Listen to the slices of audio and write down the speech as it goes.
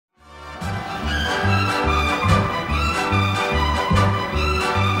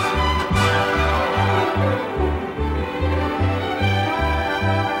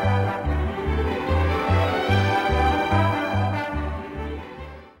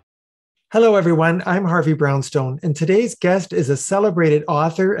Hello, everyone. I'm Harvey Brownstone, and today's guest is a celebrated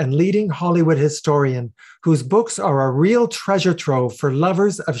author and leading Hollywood historian whose books are a real treasure trove for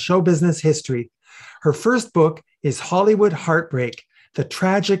lovers of show business history. Her first book is Hollywood Heartbreak, the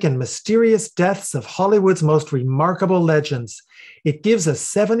tragic and mysterious deaths of Hollywood's most remarkable legends. It gives a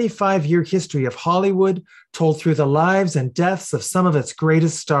 75-year history of Hollywood told through the lives and deaths of some of its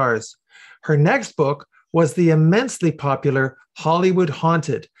greatest stars. Her next book was the immensely popular Hollywood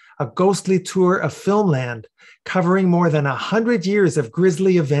Haunted, a ghostly tour of Filmland, covering more than 100 years of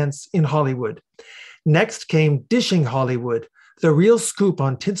grisly events in Hollywood. Next came Dishing Hollywood, the real scoop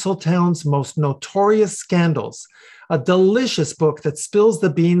on Tinseltown's most notorious scandals, a delicious book that spills the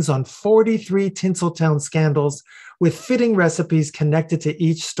beans on 43 Tinseltown scandals with fitting recipes connected to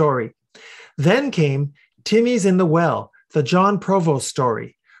each story. Then came Timmy's in the Well, the Jon Provost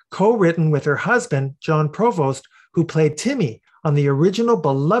story, co-written with her husband, Jon Provost, who played Timmy on the original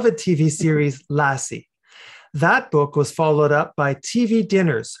beloved TV series Lassie. That book was followed up by TV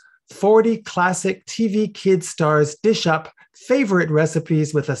Dinners, 40 classic TV kid stars dish up favorite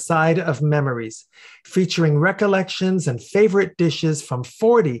recipes with a side of memories, featuring recollections and favorite dishes from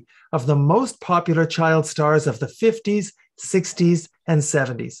 40 of the most popular child stars of the 50s, 60s, and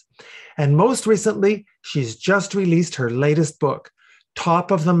 70s. And most recently, she's just released her latest book,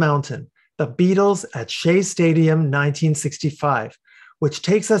 Top of the Mountain, The Beatles at Shea Stadium 1965, which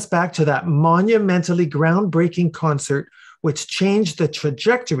takes us back to that monumentally groundbreaking concert which changed the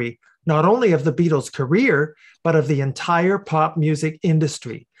trajectory not only of the Beatles' career, but of the entire pop music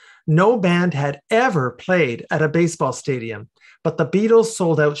industry. No band had ever played at a baseball stadium, but the Beatles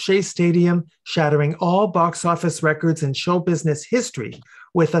sold out Shea Stadium, shattering all box office records in show business history,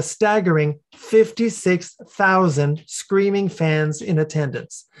 with a staggering 56,000 screaming fans in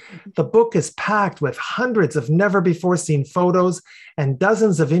attendance. The book is packed with hundreds of never-before-seen photos and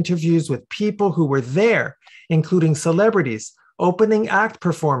dozens of interviews with people who were there, including celebrities, opening act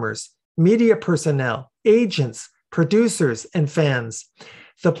performers, media personnel, agents, producers, and fans.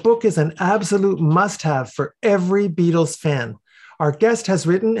 The book is an absolute must-have for every Beatles fan. Our guest has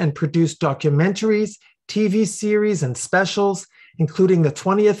written and produced documentaries, TV series, and specials, including the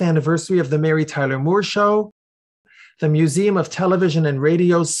 20th anniversary of the Mary Tyler Moore Show, the Museum of Television and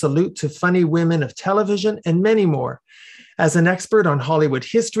Radio's Salute to Funny Women of Television, and many more. As an expert on Hollywood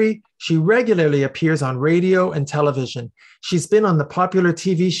history, she regularly appears on radio and television. She's been on the popular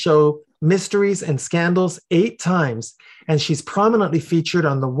TV show Mysteries and Scandals 8 times, and she's prominently featured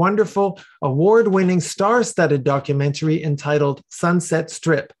on the wonderful, award-winning, star-studded documentary entitled Sunset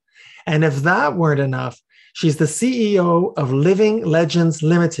Strip. And if that weren't enough, she's the CEO of Living Legends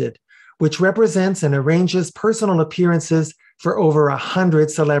Limited, which represents and arranges personal appearances for over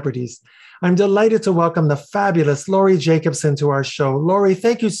 100 celebrities. I'm delighted to welcome the fabulous Laurie Jacobson to our show. Laurie,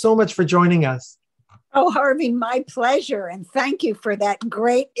 thank you so much for joining us. Oh, Harvey, my pleasure. And thank you for that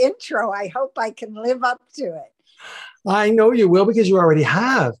great intro. I hope I can live up to it. I know you will because you already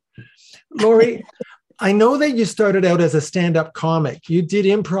have. Laurie, I know that you started out as a stand-up comic. You did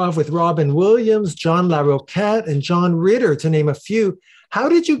improv with Robin Williams, John LaRoquette, and John Ritter, to name a few. How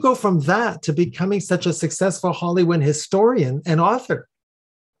did you go from that to becoming such a successful Hollywood historian and author?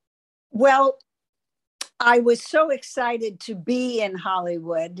 Well, I was so excited to be in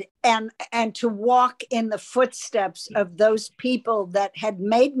Hollywood and to walk in the footsteps of those people that had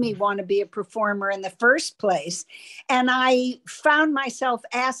made me want to be a performer in the first place. And I found myself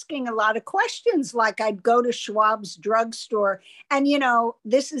asking a lot of questions, like I'd go to Schwab's drugstore. And, you know,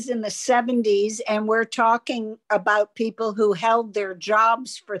 this is in the 70s, and we're talking about people who held their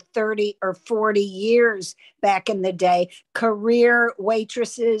jobs for 30 or 40 years back in the day, career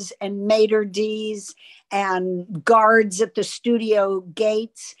waitresses and maitre d's and guards at the studio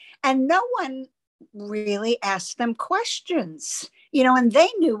gates. And no one really asked them questions, you know, and they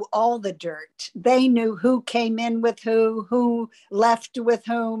knew all the dirt. They knew who came in with who left with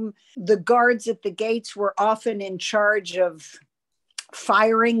whom. The guards at the gates were often in charge of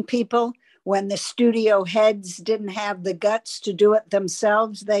firing people. When the studio heads didn't have the guts to do it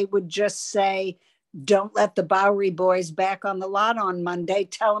themselves, they would just say, "Don't let the Bowery boys back on the lot on Monday.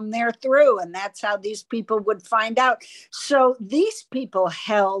 Tell them they're through." And that's how these people would find out. So these people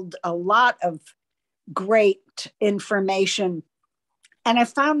held a lot of great information. And I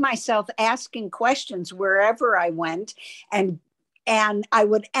found myself asking questions wherever I went. And I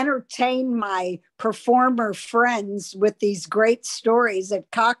would entertain my performer friends with these great stories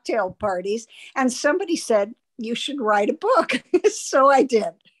at cocktail parties. And somebody said, "You should write a book." So I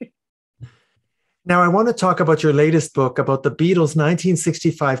did. Now, I want to talk about your latest book about the Beatles'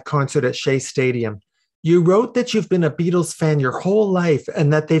 1965 concert at Shea Stadium. You wrote that you've been a Beatles fan your whole life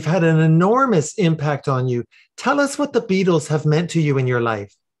and that they've had an enormous impact on you. Tell us what the Beatles have meant to you in your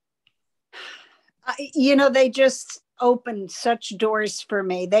life. They just opened such doors for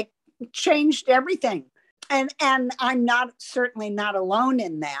me. They changed everything. And I'm certainly not alone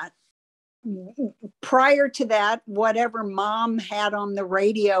in that. Prior to that, whatever mom had on the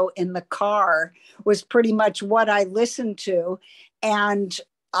radio in the car was pretty much what I listened to. And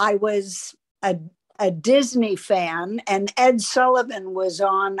I was a Disney fan, and Ed Sullivan was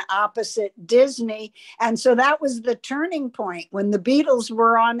on opposite Disney. And so that was the turning point. When the Beatles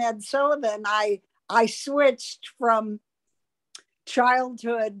were on Ed Sullivan, I switched from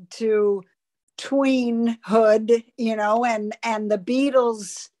childhood to tweenhood, and the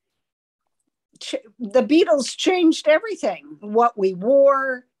Beatles changed everything. What we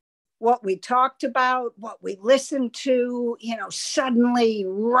wore, what we talked about, what we listened to, suddenly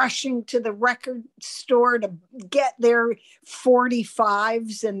rushing to the record store to get their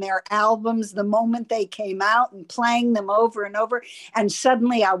 45s and their albums the moment they came out and playing them over and over. And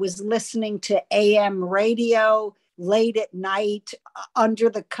suddenly I was listening to AM radio late at night under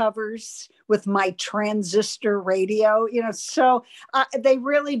the covers with my transistor radio, so they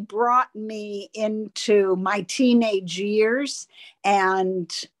really brought me into my teenage years,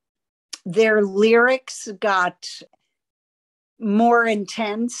 and their lyrics got more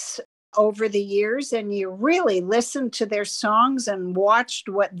intense over the years, and you really listened to their songs and watched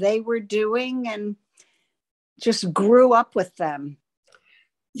what they were doing and just grew up with them.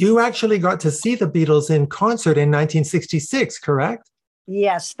 You actually got to see the Beatles in concert in 1966, correct?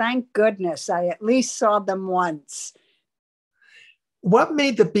 Yes, thank goodness. I at least saw them once. What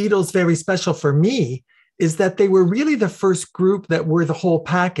made the Beatles very special for me is that they were really the first group that were the whole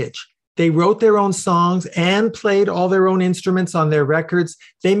package. They wrote their own songs and played all their own instruments on their records.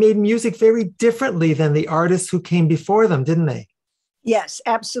 They made music very differently than the artists who came before them, didn't they? Yes,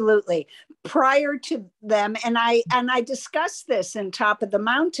 absolutely. Prior to them, and I discussed this in Top of the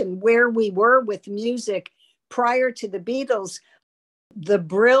Mountain, where we were with music prior to the Beatles. The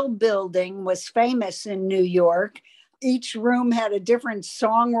Brill Building was famous in New York. Each room had a different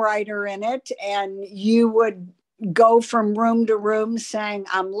songwriter in it, and you would go from room to room saying,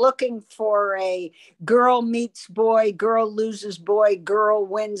 I'm looking for a girl meets boy, girl loses boy, girl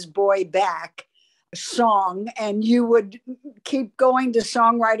wins boy back song. And you would keep going to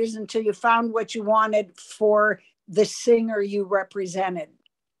songwriters until you found what you wanted for the singer you represented.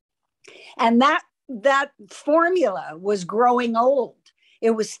 And that formula was growing old.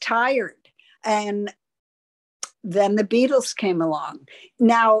 It was tired. And then the Beatles came along.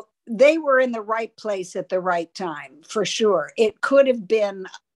 Now, they were in the right place at the right time, for sure. It could have been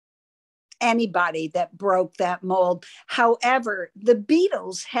anybody that broke that mold. However, the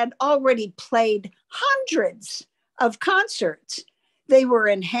Beatles had already played hundreds of concerts. They were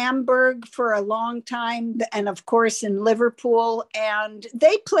in Hamburg for a long time, and of course in Liverpool, and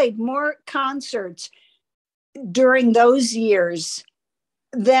they played more concerts during those years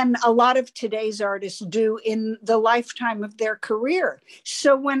than a lot of today's artists do in the lifetime of their career.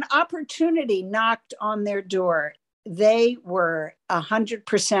 So when opportunity knocked on their door, they were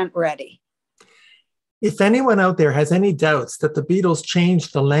 100% ready. If anyone out there has any doubts that the Beatles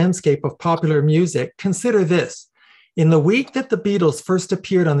changed the landscape of popular music, consider this. In the week that the Beatles first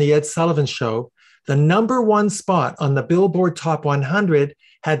appeared on the Ed Sullivan Show, the #1 spot on the Billboard Top 100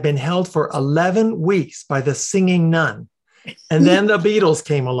 had been held for 11 weeks by the Singing Nun. And then the Beatles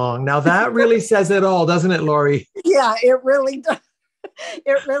came along. Now that really says it all, doesn't it, Laurie? Yeah, it really does.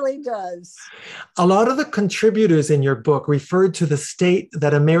 It really does. A lot of the contributors in your book referred to the state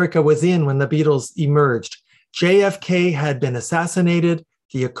that America was in when the Beatles emerged. JFK had been assassinated.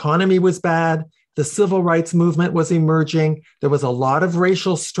 The economy was bad. The civil rights movement was emerging. There was a lot of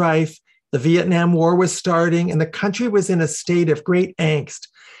racial strife. The Vietnam War was starting, and the country was in a state of great angst.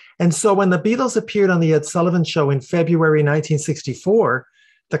 And so when the Beatles appeared on the Ed Sullivan Show in February 1964,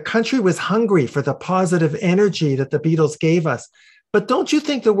 the country was hungry for the positive energy that the Beatles gave us. But don't you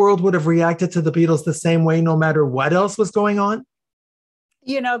think the world would have reacted to the Beatles the same way no matter what else was going on?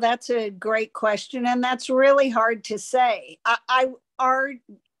 That's a great question, and that's really hard to say. Our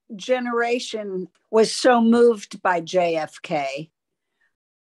generation was so moved by JFK,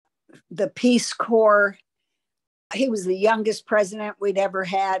 the Peace Corps. He was the youngest president we'd ever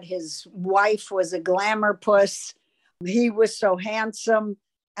had. His wife was a glamour puss. He was so handsome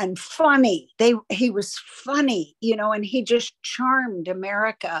and funny. He was funny, and he just charmed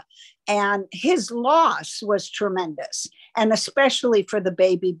America. And his loss was tremendous, and especially for the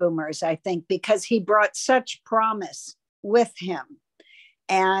baby boomers, I think, because he brought such promise with him.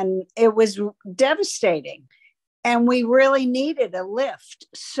 And it was devastating. And we really needed a lift.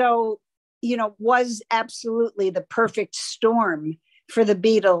 So, was absolutely the perfect storm for the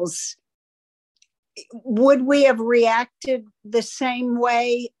Beatles. Would we have reacted the same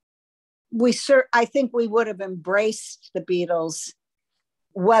way? I think we would have embraced the Beatles,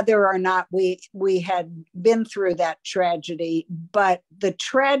 whether or not we had been through that tragedy. But the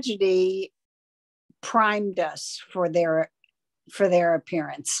tragedy primed us for their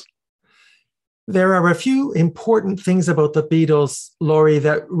appearance. There are a few important things about the Beatles, Laurie,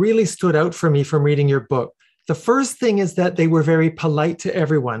 that really stood out for me from reading your book. The first thing is that they were very polite to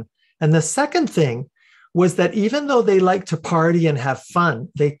everyone. And the second thing was that even though they liked to party and have fun,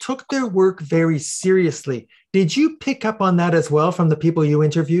 they took their work very seriously. Did you pick up on that as well from the people you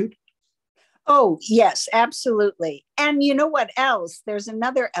interviewed? Oh, yes, absolutely. And you know what else? There's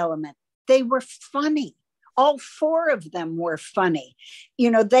another element. They were funny. All four of them were funny.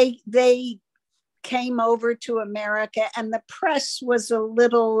 They came over to America and the press was a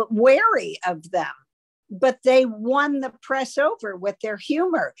little wary of them, but they won the press over with their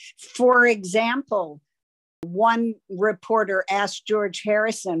humor. For example, one reporter asked George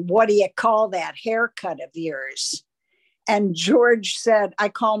Harrison, "What do you call that haircut of yours?" And George said, "I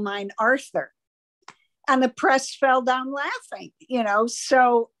call mine Arthur." And the press fell down laughing,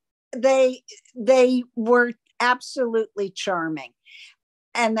 so they were absolutely charming.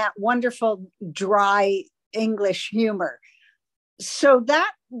 And that wonderful dry English humor. So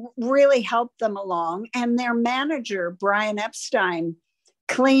that really helped them along. And their manager, Brian Epstein,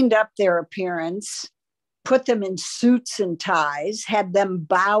 cleaned up their appearance, put them in suits and ties, had them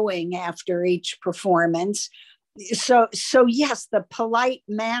bowing after each performance. So yes, the polite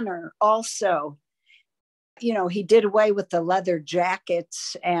manner also. He did away with the leather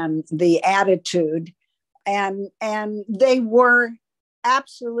jackets and the attitude, and they were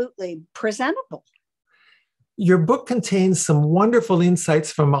absolutely presentable. Your book contains some wonderful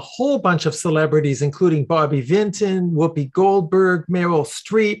insights from a whole bunch of celebrities, including Bobby Vinton, Whoopi Goldberg, Meryl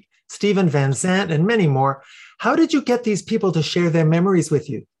Streep, Stephen Van Zandt, and many more. How did you get these people to share their memories with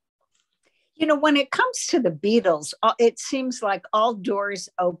you? When it comes to the Beatles, it seems like all doors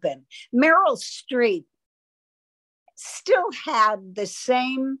open. Meryl Streep still had the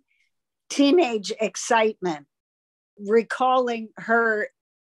same teenage excitement, recalling her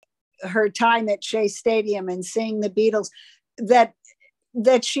time at Shea Stadium and seeing the Beatles that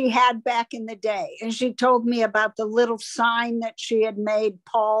she had back in the day. And she told me about the little sign that she had made,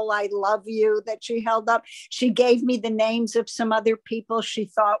 "Paul, I love you," that she held up. She gave me the names of some other people she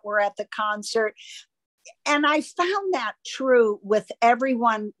thought were at the concert. And I found that true with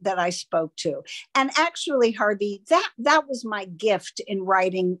everyone that I spoke to. And actually, Harvey, that was my gift in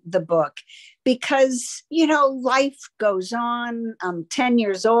writing the book, because, life goes on. I'm 10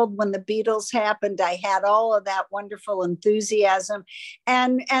 years old when the Beatles happened. I had all of that wonderful enthusiasm.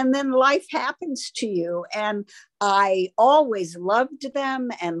 And then life happens to you. And I always loved them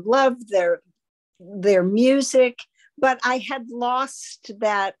and loved their music, but I had lost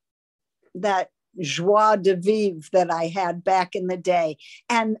that joie de vivre that I had back in the day.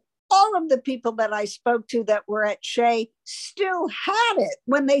 And all of the people that I spoke to that were at Shea still had it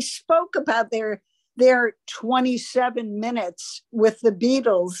when they spoke about their 27 minutes with the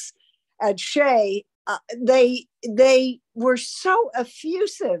Beatles at Shea. They were so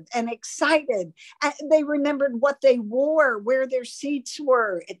effusive and excited. They remembered what they wore, where their seats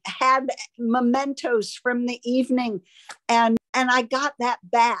were. It had mementos from the evening. And I got that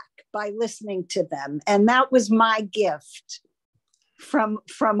back by listening to them. And that was my gift from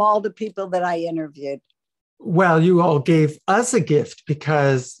all the people that I interviewed. Well, you all gave us a gift,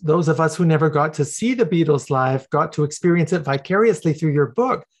 because those of us who never got to see the Beatles live got to experience it vicariously through your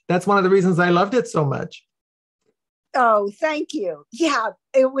book. That's one of the reasons I loved it so much. Oh, thank you. Yeah,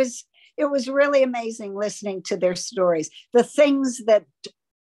 it was really amazing listening to their stories. The things that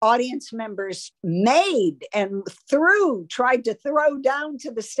audience members made and tried to throw down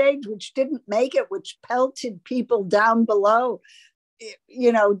to the stage, which didn't make it, which pelted people down below.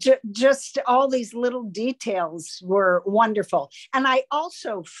 Just all these little details were wonderful. And I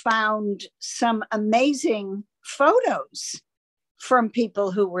also found some amazing photos from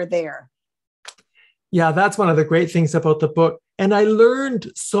people who were there. Yeah, that's one of the great things about the book. And I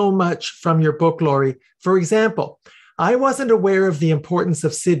learned so much from your book, Laurie. For example, I wasn't aware of the importance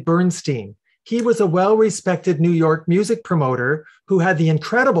of Sid Bernstein. He was a well-respected New York music promoter who had the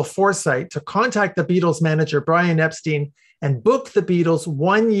incredible foresight to contact the Beatles manager, Brian Epstein, and book the Beatles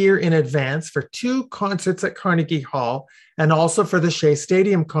 1 year in advance for 2 concerts at Carnegie Hall and also for the Shea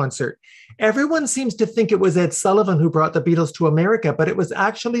Stadium concert. Everyone seems to think it was Ed Sullivan who brought the Beatles to America, but it was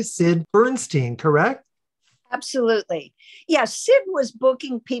actually Sid Bernstein, correct? Absolutely. Yeah, Sid was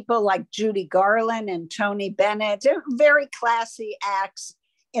booking people like Judy Garland and Tony Bennett. They're very classy acts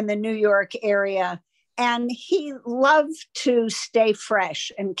in the New York area. And he loved to stay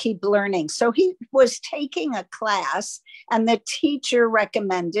fresh and keep learning. So he was taking a class, and the teacher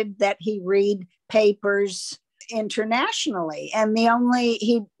recommended that he read papers internationally. And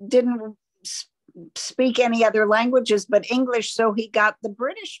he didn't speak any other languages but English, so he got the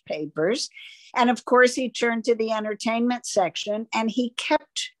British papers. And of course, he turned to the entertainment section, and he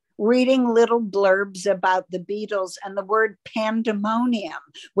kept reading little blurbs about the Beatles, and the word pandemonium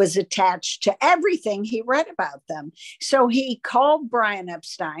was attached to everything he read about them. So he called Brian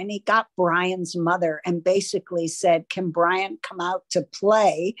Epstein. He got Brian's mother and basically said, can Brian come out to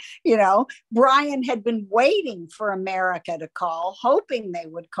play? You know, Brian had been waiting for America to call, hoping they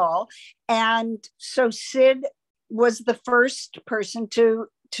would call. And so Sid was the first person to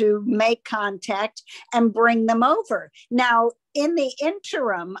make contact and bring them over. Now, in the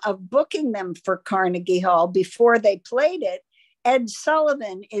interim of booking them for Carnegie Hall before they played it, Ed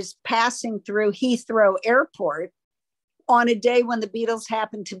Sullivan is passing through Heathrow Airport on a day when the Beatles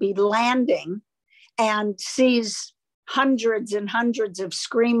happen to be landing, and sees hundreds and hundreds of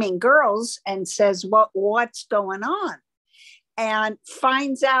screaming girls and says, what's going on? And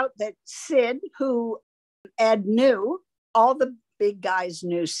finds out that Sid, who Ed knew, all the big guys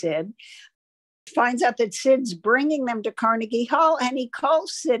knew Sid, finds out that Sid's bringing them to Carnegie Hall, and he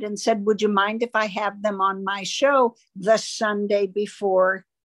calls Sid and said, would you mind if I have them on my show the Sunday before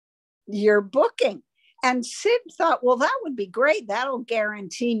your booking? And Sid thought, well, that would be great. That'll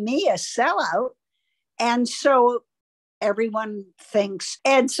guarantee me a sellout. And so everyone thinks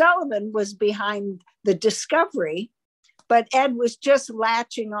Ed Sullivan was behind the discovery, but Ed was just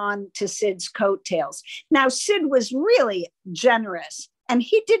latching on to Sid's coattails. Now, Sid was really generous, and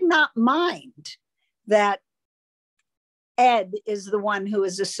he did not mind that Ed is the one who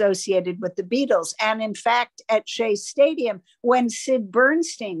is associated with the Beatles. And in fact, at Shea Stadium, when Sid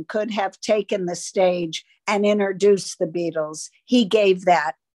Bernstein could have taken the stage and introduced the Beatles, he gave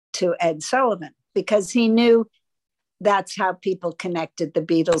that to Ed Sullivan because he knew that's how people connected the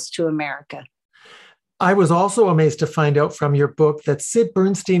Beatles to America. I was also amazed to find out from your book that Sid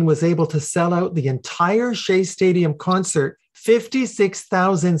Bernstein was able to sell out the entire Shea Stadium concert,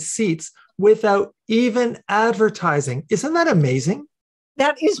 56,000 seats, without even advertising. Isn't that amazing?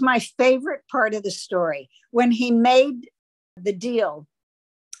 That is my favorite part of the story. When he made the deal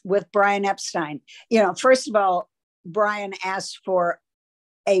with Brian Epstein, first of all, Brian asked for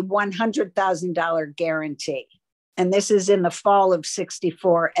a $100,000 guarantee. And this is in the fall of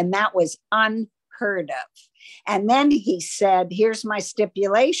 '64. And that was unheard of. And then he said, here's my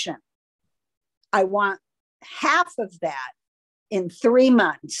stipulation. I want half of that in 3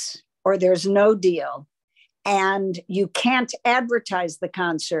 months, or there's no deal. And you can't advertise the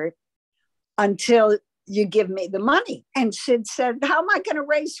concert until you give me the money. And Sid said, how am I going to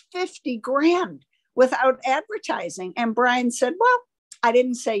raise 50 grand without advertising? And Brian said, well, I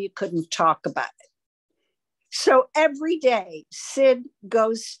didn't say you couldn't talk about it. So every day, Sid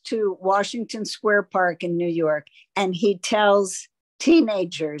goes to Washington Square Park in New York, and he tells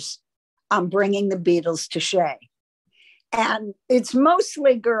teenagers, I'm bringing the Beatles to Shea. And it's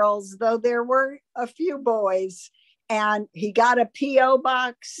mostly girls, though there were a few boys. And he got a P.O.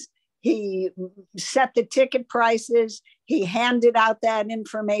 box. He set the ticket prices. He handed out that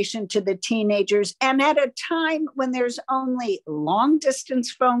information to the teenagers. And at a time when there's only long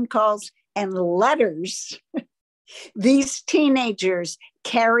distance phone calls and letters, these teenagers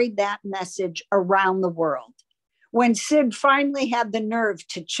carried that message around the world. When Sid finally had the nerve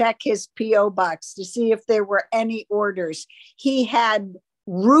to check his P.O. box to see if there were any orders, he had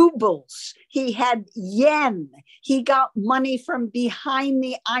rubles, he had yen, he got money from behind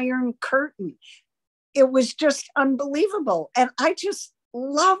the Iron Curtain. It was just unbelievable. And I just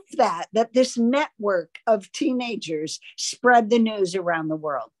love that this network of teenagers spread the news around the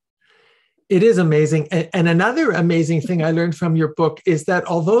world. It is amazing. And another amazing thing I learned from your book is that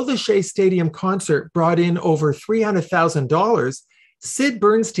although the Shea Stadium concert brought in over $300,000, Sid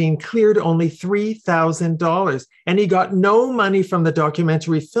Bernstein cleared only $3,000, and he got no money from the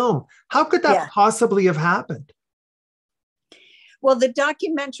documentary film. How could that possibly have happened? Well, the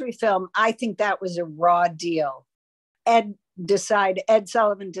documentary film, I think that was a raw deal. Ed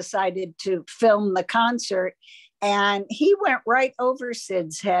Sullivan decided to film the concert, and he went right over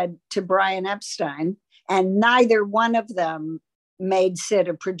Sid's head to Brian Epstein, and neither one of them made Sid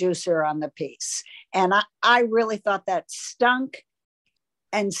a producer on the piece. And I really thought that stunk.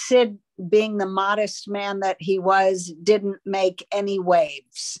 And Sid, being the modest man that he was, didn't make any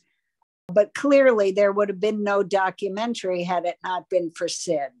waves. But clearly there would have been no documentary had it not been for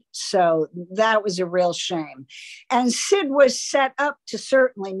Sid. So that was a real shame. And Sid was set up to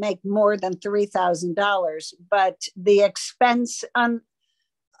certainly make more than $3,000, but the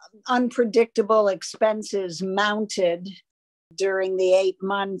unpredictable expenses mounted during the 8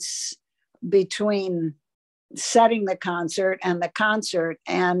 months between setting the concert,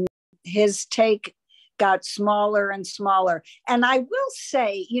 and his take got smaller and smaller. And I will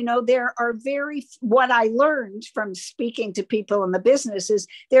say, there are what I learned from speaking to people in the business is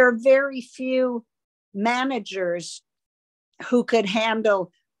there are very few managers who could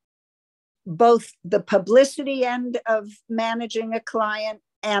handle both the publicity end of managing a client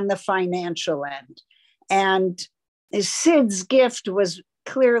and the financial end. And Sid's gift was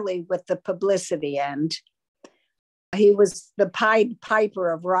clearly with the publicity end. He was the Pied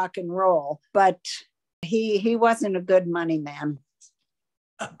Piper of rock and roll, but he wasn't a good money man.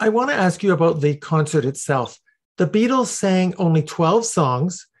 I want to ask you about the concert itself. The Beatles sang only 12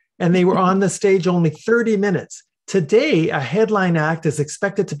 songs, and they were on the stage only 30 minutes. Today, a headline act is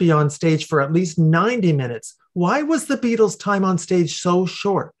expected to be on stage for at least 90 minutes. Why was the Beatles' time on stage so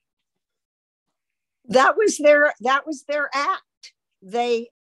short? That was their act. They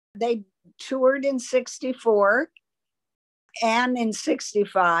toured in 64 and in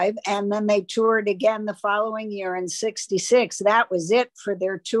 65, and then they toured again the following year in 66. That was it for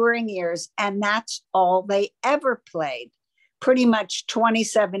their touring years, and that's all they ever played, pretty much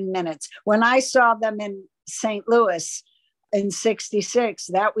 27 minutes. When I saw them in St. Louis in 66,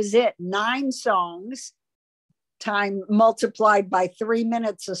 that was it. 9 songs, time multiplied by 3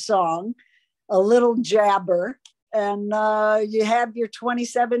 minutes a song, a little jabber, and you have your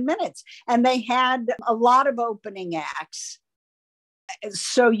 27 minutes. And they had a lot of opening acts.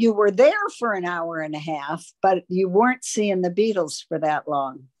 So you were there for an hour and a half, but you weren't seeing the Beatles for that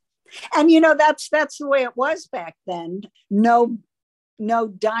long. And that's the way it was back then. No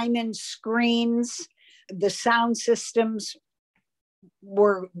diamond screens. The sound systems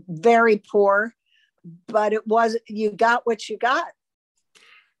were very poor, but you got what you got.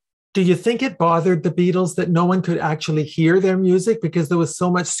 Do you think it bothered the Beatles that no one could actually hear their music because there was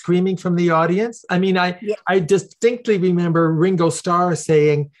so much screaming from the audience? I mean, I distinctly remember Ringo Starr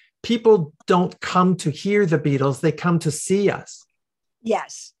saying, people don't come to hear the Beatles, they come to see us.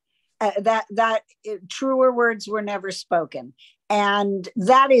 Yes, that truer words were never spoken. And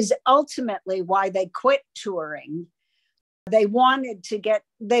that is ultimately why they quit touring. They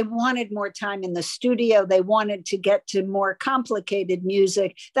wanted more time in the studio. They wanted to get to more complicated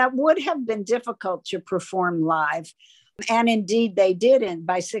music that would have been difficult to perform live. And indeed they did. And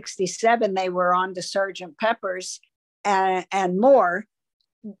by 67, they were on to Sgt. Pepper's and more.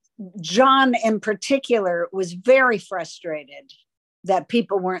 John in particular was very frustrated that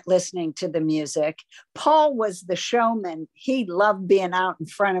people weren't listening to the music. Paul was the showman. He loved being out in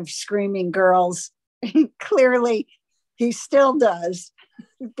front of screaming girls. Clearly, he still does,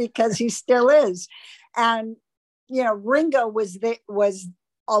 because he still is. And, Ringo was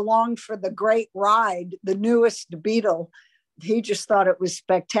along for the great ride, the newest Beatle. He just thought it was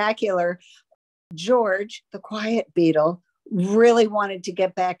spectacular. George, the quiet Beatle, really wanted to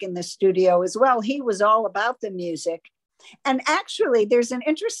get back in the studio as well. He was all about the music. And actually, there's an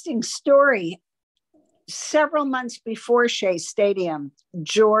interesting story. Several months before Shea Stadium,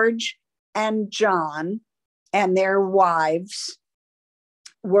 George and John and their wives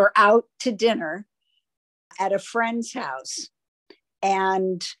were out to dinner at a friend's house.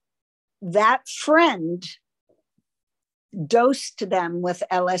 And that friend dosed them with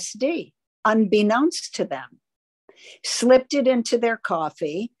LSD, unbeknownst to them, slipped it into their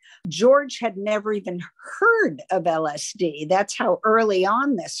coffee. George had never even heard of LSD. That's how early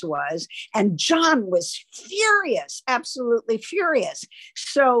on this was. And John was furious, absolutely furious.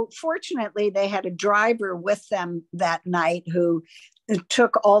 So fortunately, they had a driver with them that night who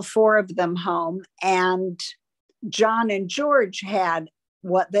took all 4 of them home. And John and George had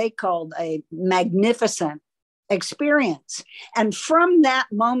what they called a magnificent experience. And from that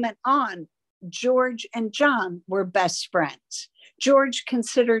moment on, George and John were best friends. George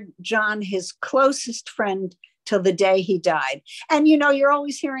considered John his closest friend till the day he died. And, you're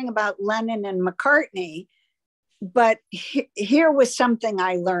always hearing about Lennon and McCartney, but here was something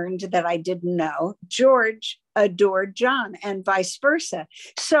I learned that I didn't know. George adored John and vice versa.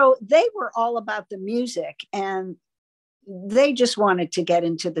 So they were all about the music, and they just wanted to get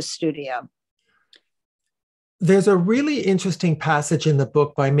into the studio. There's a really interesting passage in the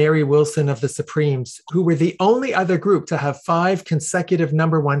book by Mary Wilson of the Supremes, who were the only other group to have 5 consecutive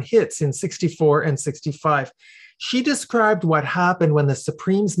 #1 hits in 64 and 65. She described what happened when the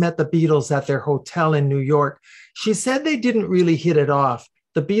Supremes met the Beatles at their hotel in New York. She said they didn't really hit it off.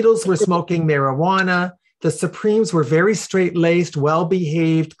 The Beatles were smoking marijuana. The Supremes were very straight-laced,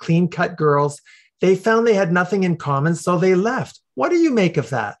 well-behaved, clean-cut girls. They found they had nothing in common, so they left. What do you make of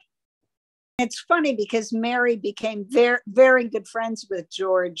that? It's funny because Mary became very, very good friends with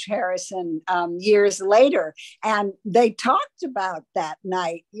George Harrison years later. And they talked about that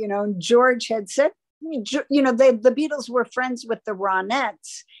night. George had said, the Beatles were friends with the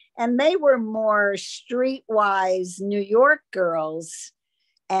Ronettes, and they were more streetwise New York girls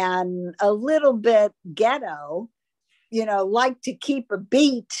and a little bit ghetto, like to keep a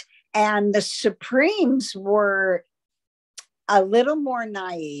beat. And the Supremes were a little more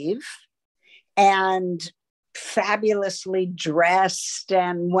naive and fabulously dressed.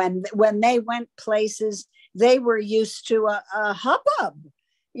 And when they went places, they were used to a hubbub.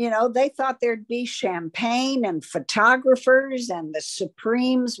 They thought there'd be champagne and photographers, and the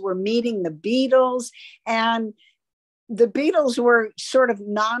Supremes were meeting the Beatles. And the Beatles were sort of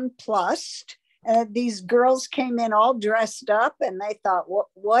nonplussed. These girls came in all dressed up, and they thought,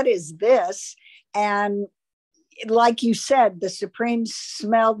 what is this? And like you said, the Supremes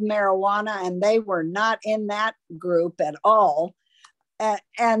smelled marijuana, and they were not in that group at all.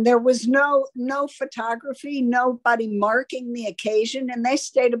 And there was no photography, nobody marking the occasion. And they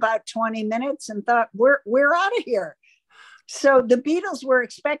stayed about 20 minutes and thought, we're out of here. So the Beatles were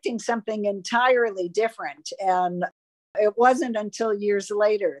expecting something entirely different. And it wasn't until years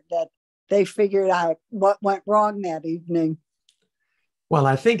later that they figured out what went wrong that evening. Well,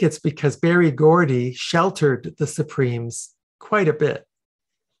 I think it's because Berry Gordy sheltered the Supremes quite a bit.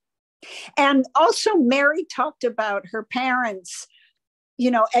 And also Mary talked about her parents,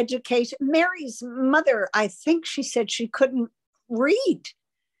 education. Mary's mother, I think she said she couldn't read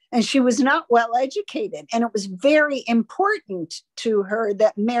and she was not well educated. And it was very important to her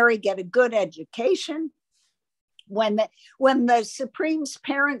that Mary get a good education. When the Supremes'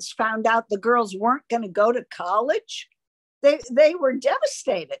 parents found out the girls weren't going to go to college, they were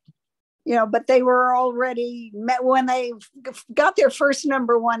devastated, but they were already, when they got their first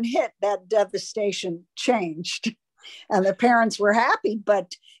 #1 hit, that devastation changed. And the parents were happy,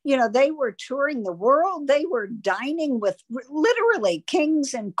 but, they were touring the world. They were dining with literally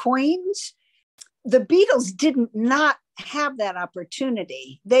kings and queens. The Beatles did not have that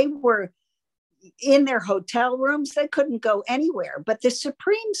opportunity. They were in their hotel rooms. They couldn't go anywhere, but the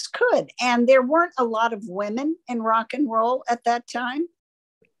Supremes could. And there weren't a lot of women in rock and roll at that time.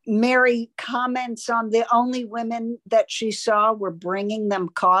 Mary comments on the only women that she saw were bringing them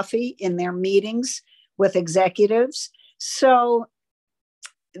coffee in their meetings with executives. So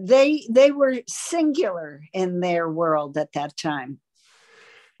they were singular in their world at that time.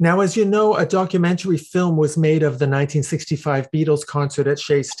 Now, as you know, a documentary film was made of the 1965 Beatles concert at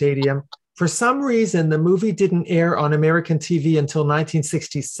Shea Stadium. For some reason, the movie didn't air on American TV until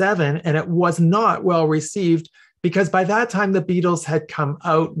 1967, and it was not well received because by that time, the Beatles had come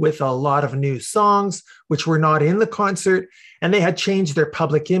out with a lot of new songs, which were not in the concert, and they had changed their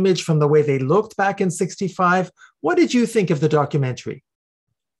public image from the way they looked back in 65. What did you think of the documentary?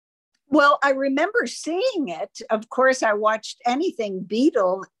 Well, I remember seeing it. Of course, I watched anything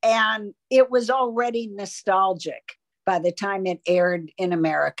Beatle, and it was already nostalgic by the time it aired in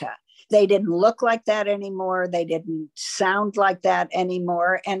America. They didn't look like that anymore. They didn't sound like that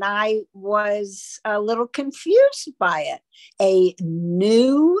anymore. And I was a little confused by it. A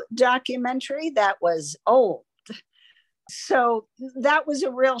new documentary that was old. So that was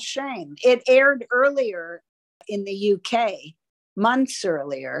a real shame. It aired earlier in the UK, months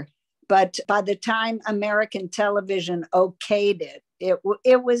earlier. But by the time American television okayed it,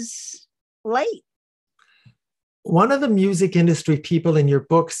 it was late. One of the music industry people in your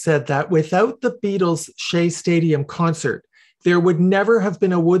book said that without the Beatles' Shea Stadium concert, there would never have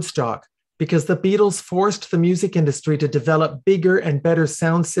been a Woodstock because the Beatles forced the music industry to develop bigger and better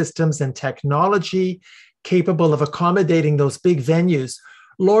sound systems and technology capable of accommodating those big venues.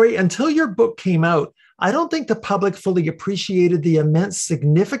 Laurie, until your book came out, I don't think the public fully appreciated the immense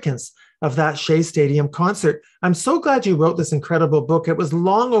significance of that Shea Stadium concert. I'm so glad you wrote this incredible book. It was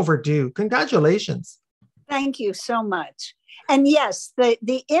long overdue. Congratulations. Thank you so much. And yes,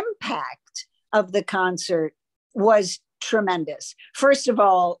 the impact of the concert was tremendous. First of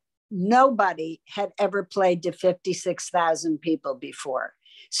all, nobody had ever played to 56,000 people before.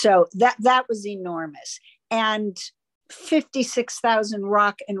 So that was enormous. And 56,000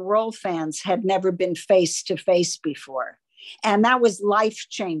 rock and roll fans had never been face to face before. And that was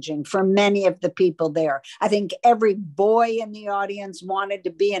life-changing for many of the people there. I think every boy in the audience wanted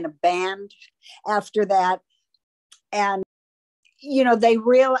to be in a band after that. And, you know,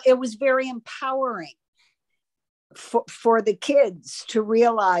 it was very empowering for the kids to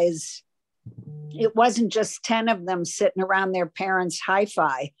realize it wasn't just 10 of them sitting around their parents'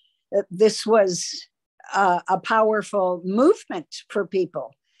 hi-fi. This was a powerful movement for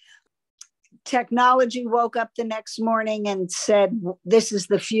people. Technology woke up the next morning and said, this is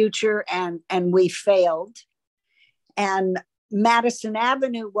the future, and we failed. And Madison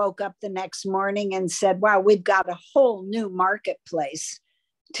Avenue woke up the next morning and said, wow, we've got a whole new marketplace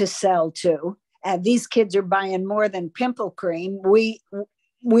to sell to. And these kids are buying more than pimple cream. We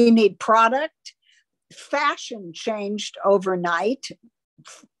need product. Fashion changed overnight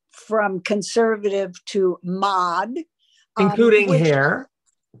from conservative to mod. Including hair.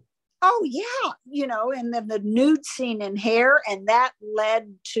 Oh, yeah. You know, and then the nude scene in hair, and that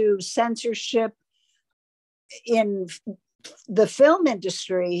led to censorship in the film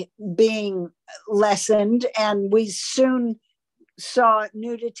industry being lessened. And we soon saw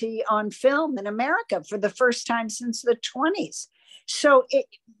nudity on film in America for the first time since the 20s. So,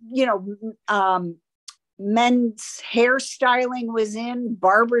 men's hairstyling was in,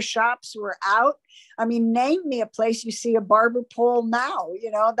 barbershops were out. I mean, name me a place you see a barber pole now, you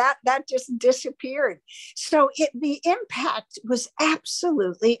know, that just disappeared. So the impact was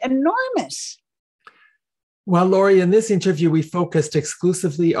absolutely enormous. Well, Laurie, in this interview, we focused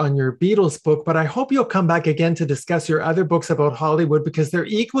exclusively on your Beatles book, but I hope you'll come back again to discuss your other books about Hollywood because they're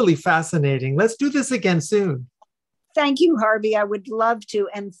equally fascinating. Let's do this again soon. Thank you, Harvey. I would love to.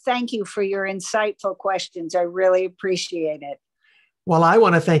 And thank you for your insightful questions. I really appreciate it. Well, I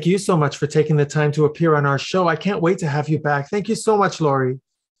want to thank you so much for taking the time to appear on our show. I can't wait to have you back. Thank you so much, Laurie.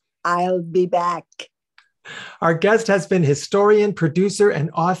 I'll be back. Our guest has been historian, producer,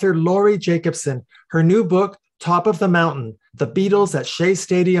 and author Laurie Jacobson. Her new book, Top of the Mountain, The Beatles at Shea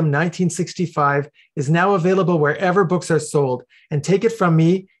Stadium 1965, is now available wherever books are sold. And take it from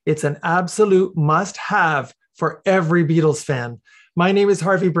me, it's an absolute must-have for every Beatles fan. My name is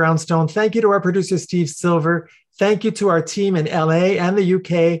Harvey Brownstone. Thank you to our producer, Steve Silver. Thank you to our team in LA and the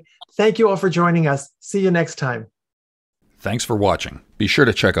UK. Thank you all for joining us. See you next time. Thanks for watching. Be sure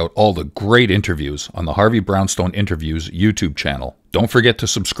to check out all the great interviews on the Harvey Brownstone Interviews YouTube channel. Don't forget to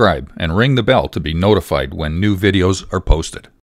subscribe and ring the bell to be notified when new videos are posted.